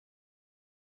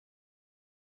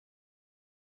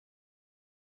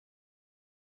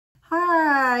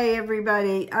Hi,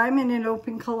 everybody. I'm in an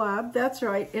open collab. That's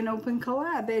right, an open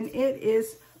collab. And it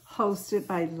is hosted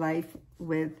by Life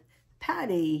with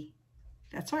Patty.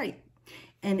 That's right.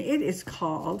 And it is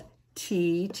called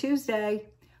Tea Tuesday.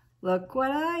 Look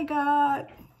what I got.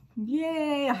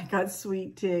 Yay, I got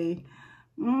sweet tea.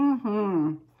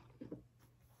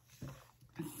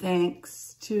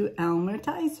 Thanks to Elmer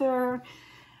Tyser.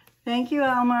 Thank you,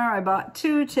 Elmer. I bought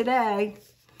 2 today.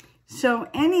 So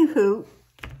anywho,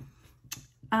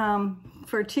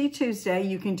 for Tea Tuesday,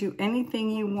 you can do anything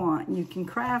you want. You can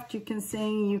craft, you can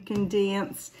sing, you can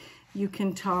dance, you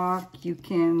can talk, you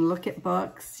can look at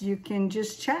books, you can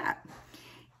just chat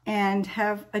and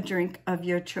have a drink of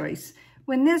your choice.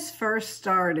 When this first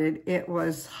started, it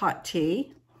was hot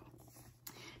tea.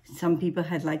 Some people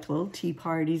had like little tea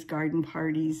parties, garden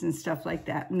parties and stuff like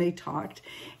that, and they talked.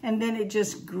 And then it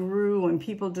just grew and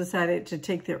people decided to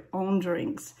take their own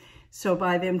drinks. So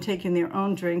by them taking their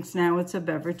own drinks, now it's a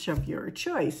beverage of your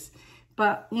choice.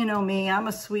 But you know me, I'm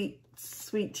a sweet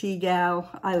tea gal.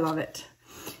 I love it.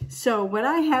 So what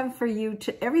I have for you,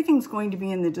 everything's going to be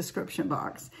in the description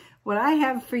box. What I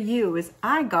have for you is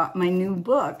I got my new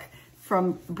book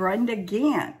from Brenda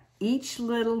Gant, Each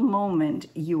Little Moment,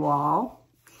 You All.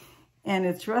 And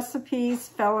it's recipes,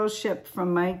 fellowship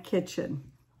from my kitchen.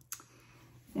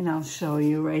 And I'll show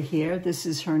you right here. This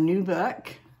is her new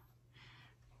book.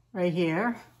 Right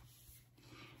here.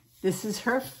 This is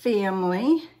her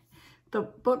family. The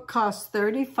book costs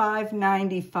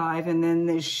 $35.95 and then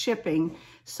there's shipping.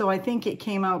 So I think it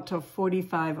came out to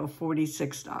 $45 or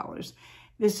 $46.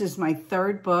 This is my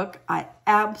 3rd book. I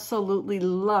absolutely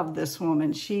love this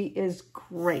woman. She is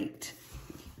great.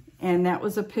 And that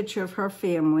was a picture of her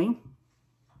family.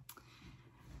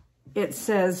 It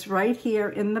says right here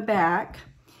in the back,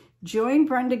 join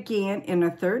Brenda Gant in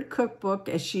her 3rd cookbook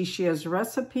as she shares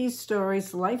recipes,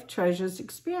 stories, life treasures,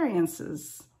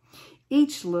 experiences.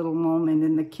 Each little moment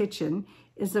in the kitchen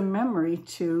is a memory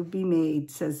to be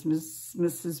made, says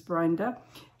Mrs. Brenda,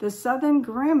 the Southern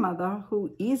grandmother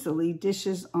who easily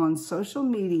dishes on social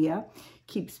media,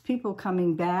 keeps people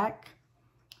coming back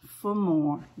for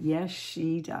more. Yes,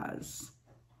 she does.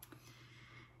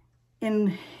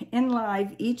 In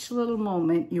life, each little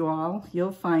moment,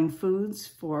 you'll find foods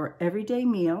for everyday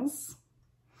meals,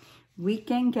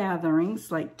 weekend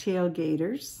gatherings like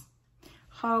tailgaters,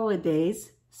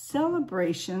 holidays,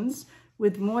 celebrations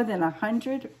with more than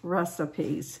 100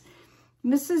 recipes.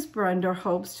 Mrs. Brenda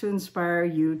hopes to inspire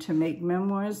you to make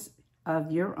memoirs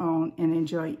of your own and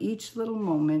enjoy each little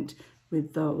moment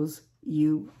with those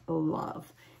you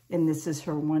love. And this is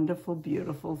her wonderful,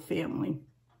 beautiful family.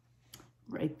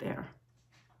 Right there.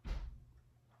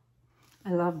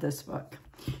 I love this book.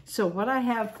 So what I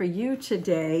have for you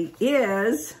today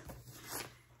is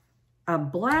a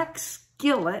black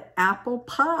skillet apple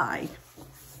pie.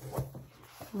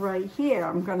 Right here.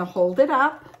 I'm going to hold it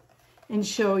up and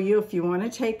show you if you want to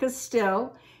take a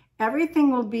still.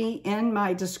 Everything will be in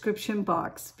my description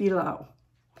box below.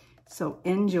 So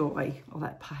enjoy. Oh,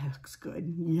 that pie looks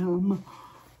good. Yum.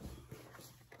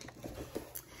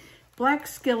 Black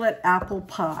skillet apple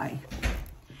pie.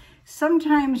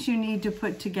 Sometimes you need to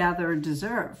put together a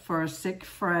dessert for a sick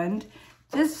friend.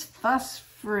 This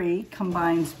fuss-free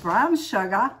combines brown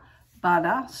sugar,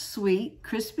 butter, sweet,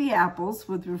 crispy apples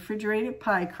with refrigerated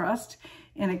pie crust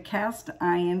in a cast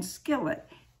iron skillet.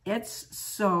 It's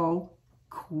so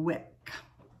quick.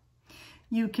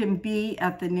 You can be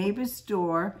at the neighbor's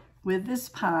door with this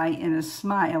pie in a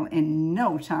smile in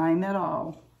no time at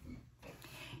all.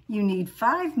 You need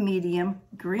 5 medium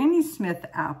Granny Smith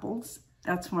apples.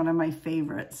 That's one of my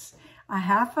favorites. A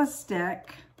half a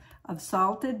stick of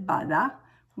salted butter,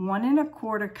 1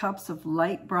 1/4 cups of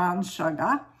light brown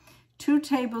sugar, 2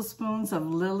 tablespoons of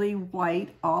lily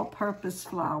white all-purpose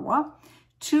flour,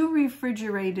 2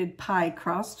 refrigerated pie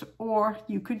crust, or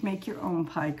you could make your own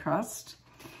pie crust,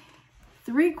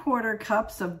 3/4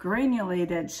 cups of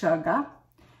granulated sugar,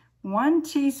 1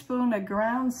 teaspoon of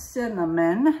ground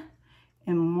cinnamon,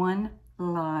 and 1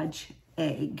 large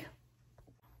egg.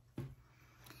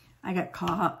 I got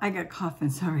coughing.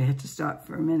 Sorry, I had to stop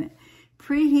for a minute.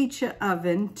 Preheat your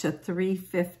oven to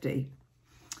 350.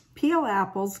 Peel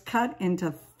apples, cut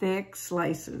into thick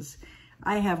slices.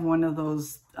 I have one of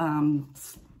those,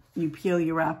 you peel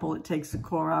your apple, it takes the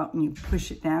core out, and you push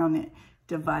it down, it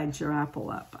divides your apple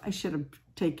up. I should have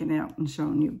taken it out and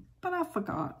shown you, but I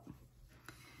forgot.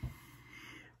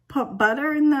 Put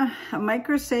butter in the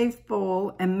microwave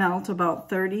bowl and melt about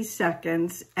 30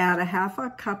 seconds. Add a half a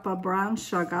cup of brown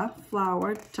sugar,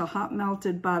 flour to hot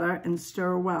melted butter and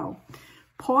stir well.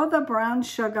 Pour the brown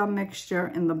sugar mixture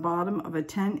in the bottom of a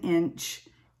 10-inch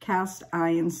cast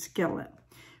iron skillet.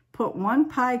 put 1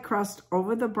 pie crust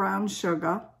over the brown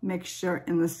sugar mixture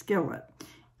in the skillet.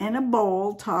 In a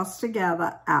bowl, toss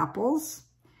together apples,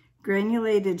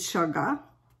 granulated sugar,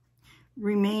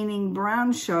 remaining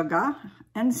brown sugar,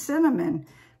 and cinnamon.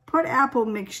 Put apple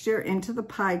mixture into the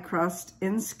pie crust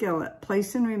in skillet,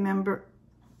 placing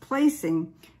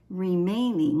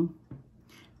remaining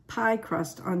pie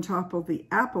crust on top of the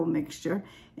apple mixture,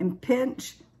 and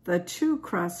pinch the 2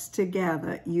 crusts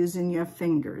together using your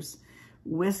fingers.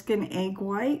 Whisk an egg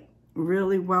white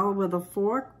really well with a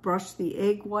fork. Brush the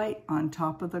egg white on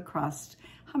top of the crust.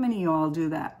 How many of you all do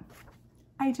that?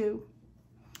 I do.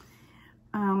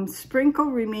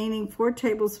 Sprinkle remaining 4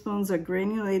 tablespoons of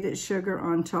granulated sugar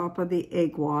on top of the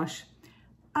egg wash.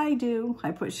 I do.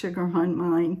 I put sugar on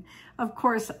mine. Of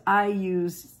course, I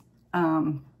use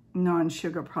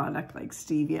non-sugar product like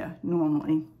stevia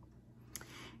normally.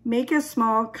 Make a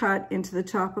small cut into the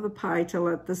top of the pie to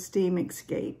let the steam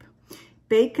escape.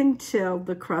 Bake until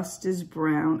the crust is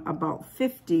brown, about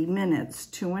 50 minutes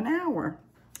to an hour.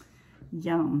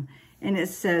 Yum. And it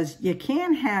says, you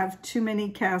can't have too many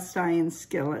cast iron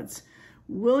skillets.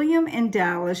 William and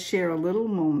Dallas share a little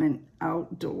moment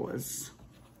outdoors.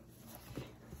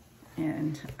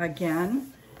 And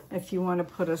again, if you want to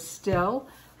put a still,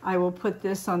 I will put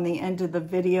this on the end of the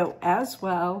video as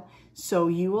well, so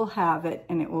you will have it,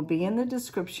 and it will be in the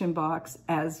description box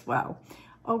as well.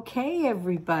 Okay,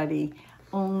 everybody.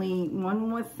 Only one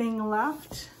more thing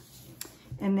left,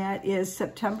 and that is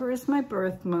September is my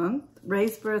birth month.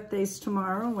 Ray's birthday's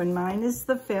tomorrow, and mine is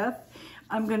the 5th.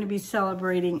 I'm going to be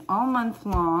celebrating all month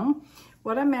long.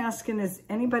 What I'm asking is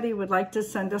anybody would like to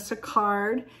send us a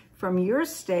card from your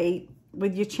state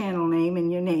with your channel name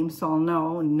and your name, so I'll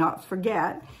know and not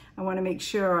forget. I want to make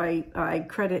sure I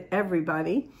credit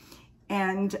everybody,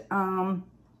 and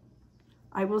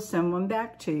I will send one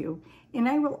back to you. And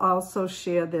I will also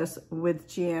share this with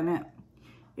Janet.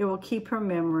 It will keep her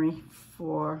memory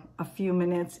for a few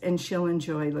minutes, and she'll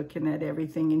enjoy looking at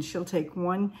everything. And she'll take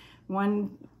one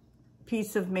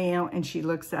piece of mail, and she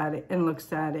looks at it and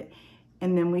looks at it.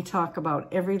 And then we talk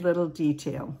about every little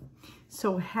detail.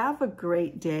 So have a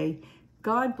great day.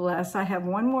 God bless. I have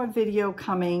one more video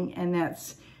coming, and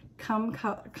that's Come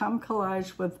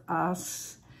Collage with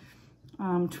Us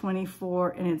 24.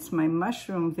 And it's my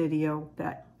mushroom video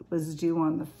that was due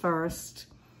on the 1st,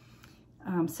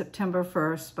 September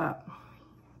 1st, but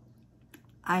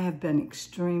I have been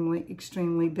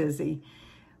extremely busy.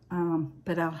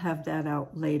 But I'll have that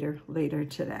out later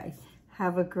today.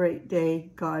 Have a great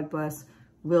day. God bless.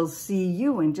 We'll see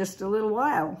you in just a little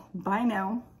while. Bye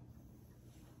now.